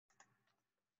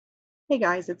Hey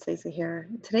guys, it's Lisa here.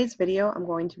 In today's video, I'm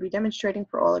going to be demonstrating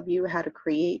for all of you how to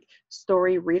create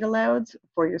story read-alouds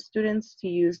for your students to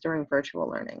use during virtual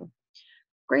learning.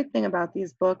 Great thing about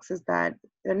these books is that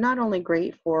they're not only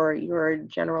great for your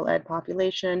general ed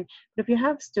population, but if you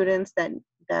have students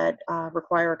that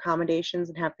require accommodations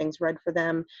and have things read for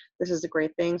them, this is a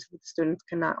great thing so that students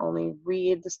can not only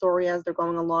read the story as they're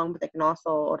going along, but they can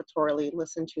also auditorily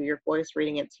listen to your voice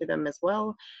reading it to them as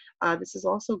well. This is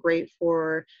also great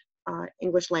for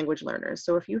English language learners.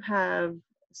 So if you have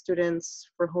students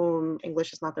for whom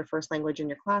English is not their first language in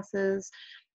your classes,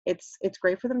 it's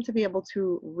great for them to be able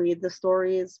to read the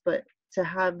stories, but to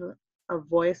have a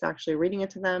voice actually reading it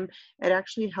to them, it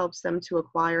actually helps them to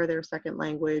acquire their second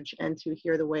language and to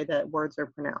hear the way that words are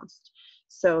pronounced.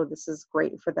 So this is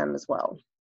great for them as well.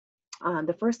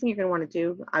 The first thing you're going to want to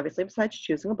do, obviously besides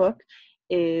choosing a book,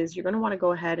 is you're going to want to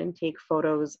go ahead and take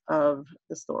photos of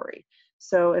the story.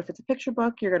 So if it's a picture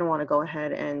book, you're going to want to go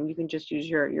ahead and you can just use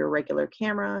your regular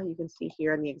camera. You can see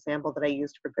here in the example that I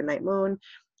used for Goodnight Moon,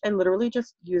 and literally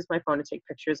just use my phone to take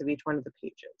pictures of each one of the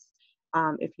pages.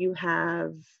 If you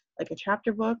have like a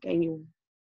chapter book and you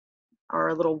are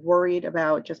a little worried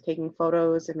about just taking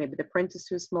photos and maybe the print is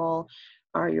too small,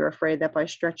 or you're afraid that by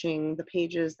stretching the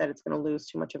pages that it's going to lose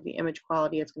too much of the image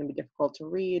quality, it's going to be difficult to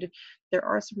read, there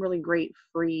are some really great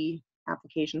free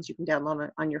applications you can download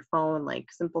on your phone like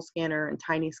Simple Scanner and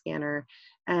Tiny Scanner,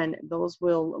 and those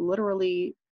will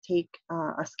literally take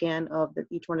a scan of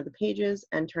each one of the pages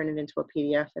and turn it into a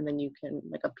PDF, and then you can,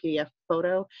 like a PDF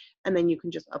photo, and then you can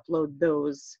just upload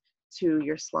those to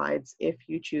your slides if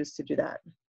you choose to do that.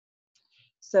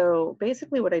 So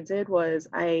basically what I did was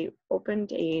I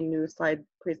opened a new slide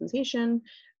presentation.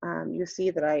 You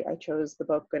see that I chose the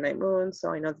book Goodnight Moon,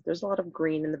 so I know that there's a lot of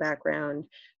green in the background.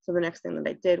 So the next thing that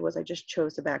I did was I just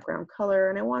chose the background color,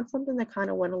 and I want something that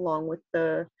kind of went along with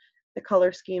the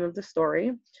color scheme of the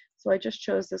story. So I just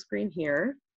chose this green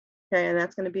here, okay, and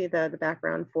that's going to be the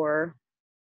background for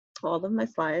all of my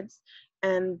slides.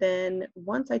 And then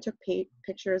once I took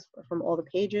pictures from all the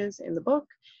pages in the book,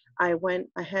 I went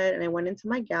ahead and I went into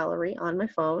my gallery on my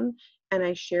phone and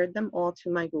I shared them all to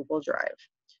my Google Drive.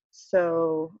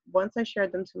 So once I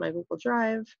shared them to my Google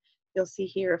Drive, you'll see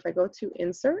here if I go to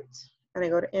Insert and I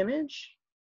go to Image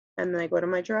and then I go to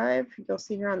my Drive, you'll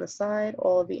see here on the side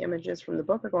all of the images from the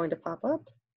book are going to pop up.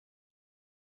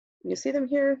 You see them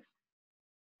here?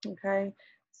 Okay,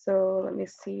 so let me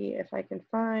see if I can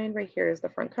find, right here is the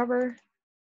front cover.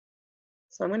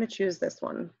 So I'm going to choose this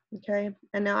one, okay?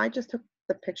 And now I just took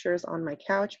the pictures on my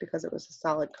couch because it was a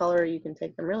solid color. You can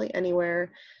take them really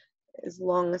anywhere as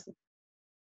long as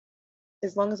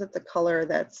it's a color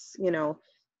that's, you know,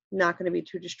 not going to be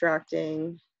too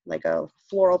distracting. Like a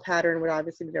floral pattern would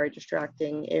obviously be very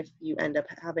distracting if you end up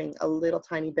having a little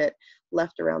tiny bit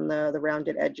left around the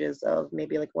rounded edges of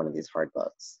maybe like one of these hard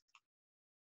books.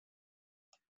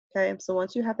 Okay, so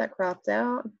once you have that cropped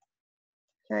out,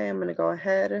 okay, I'm going to go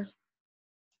ahead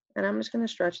and I'm just going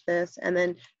to stretch this, and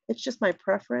then it's just my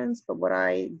preference, but what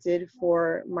I did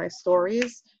for my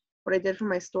stories,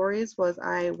 was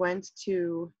I went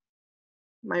to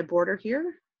my border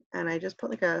here and I just put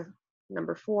like a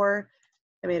number 4.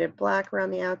 I made it black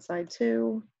around the outside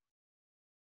too,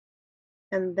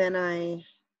 and then I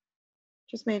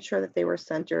just made sure that they were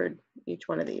centered, each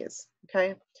one of these.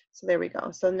 Okay, so there we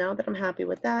go. So now that I'm happy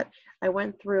with that, I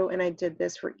went through and I did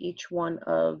this for each one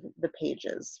of the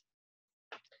pages.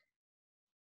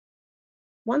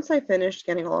 Once I finished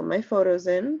getting all of my photos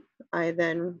in, I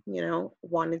then, you know,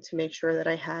 wanted to make sure that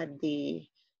I had the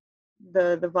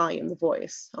volume, the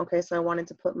voice. Okay, so I wanted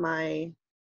to put my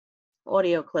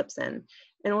audio clips in.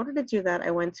 In order to do that, I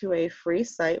went to a free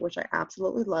site, which I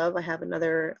absolutely love. I have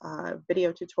another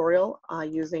video tutorial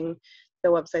using the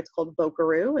website's called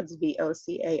Vocaroo. It's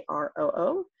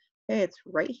Vocaroo. Okay, it's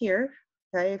right here.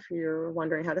 Okay, if you're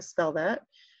wondering how to spell that.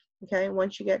 Okay,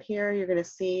 once you get here, you're going to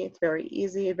see it's very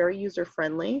easy, very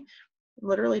user-friendly.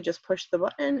 Literally just push the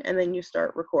button and then you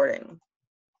start recording.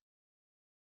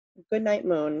 Goodnight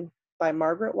Moon by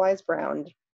Margaret Wise Brown.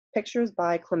 Pictures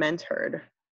by Clement Hurd.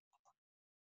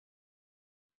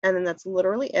 And then that's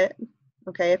literally it.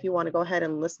 Okay, if you want to go ahead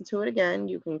and listen to it again,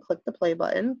 you can click the play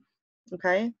button.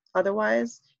 Okay,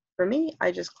 otherwise, for me,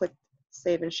 I just clicked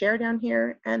save and share down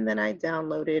here, and then I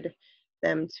downloaded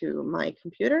them to my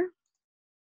computer.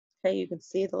 Okay, you can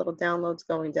see the little downloads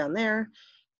going down there.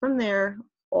 From there,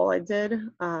 all I did,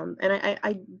 and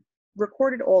I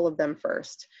recorded all of them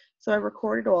first. So I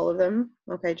recorded all of them,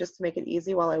 okay, just to make it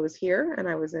easy while I was here and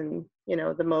I was in, you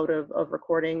know, the mode of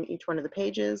recording each one of the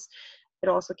pages. It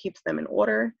also keeps them in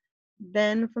order.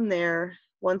 Then from there,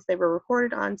 once they were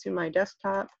recorded onto my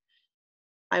desktop,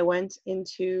 I went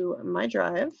into my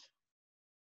drive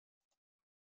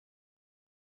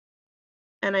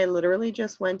and I literally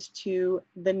just went to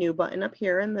the new button up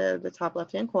here in the top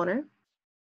left-hand corner.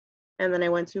 And then I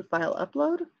went to File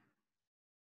Upload.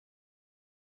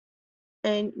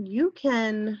 And you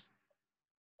can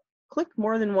click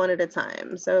more than one at a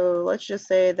time. So let's just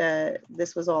say that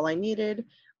this was all I needed.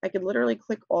 I could literally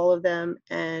click all of them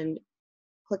and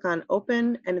click on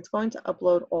Open, and it's going to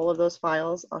upload all of those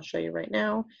files. I'll show you right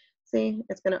now. See,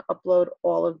 it's going to upload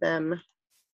all of them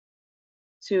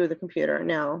to the computer.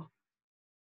 Now,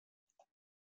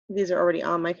 these are already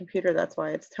on my computer. That's why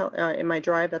it's in my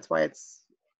drive. That's why it's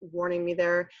warning me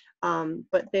there.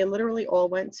 But they literally all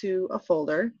went to a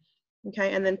folder.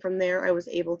 Okay, and then from there, I was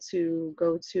able to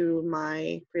go to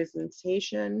my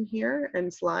presentation here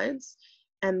and slides,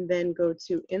 and then go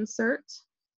to Insert,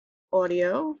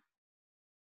 Audio.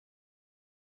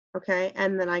 Okay,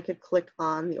 and then I could click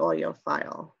on the audio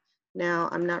file. Now,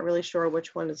 I'm not really sure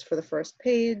which one is for the first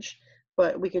page,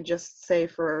 but we could just say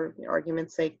for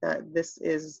argument's sake that this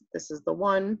is the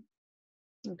one,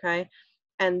 okay?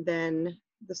 And then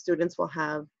the students will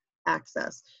have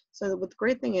access. So what the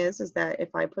great thing is that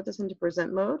if I put this into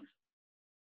present mode,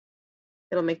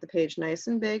 it'll make the page nice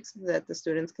and big so that the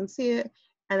students can see it,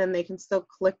 and then they can still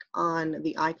click on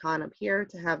the icon up here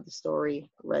to have the story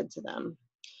read to them.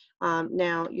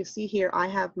 Now you see here, I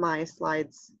have my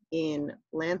slides in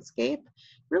landscape.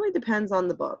 Really depends on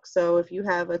the book. So if you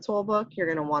have a tall book, you're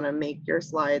going to want to make your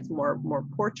slides more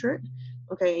portrait.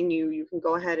 Okay, and you can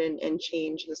go ahead and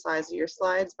change the size of your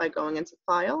slides by going into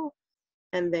File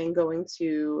and then going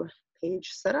to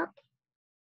Page Setup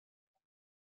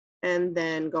and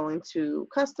then going to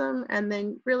Custom, and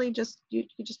then really just you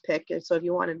just pick it. So if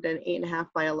you wanted an 8.5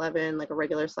 by 11, like a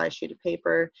regular size sheet of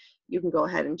paper, you can go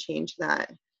ahead and change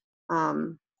that.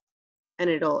 And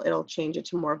it'll change it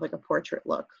to more of like a portrait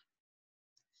look.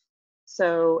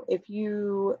 So if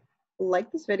you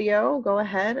like this video, go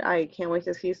ahead. I can't wait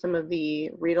to see some of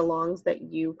the read-alongs that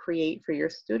you create for your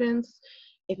students.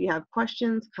 If you have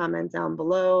questions, comment down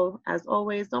below. As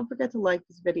always, don't forget to like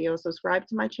this video, subscribe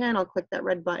to my channel, click that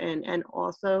red button, and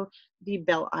also the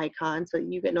bell icon so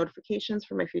that you get notifications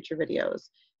for my future videos.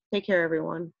 Take care,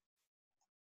 everyone.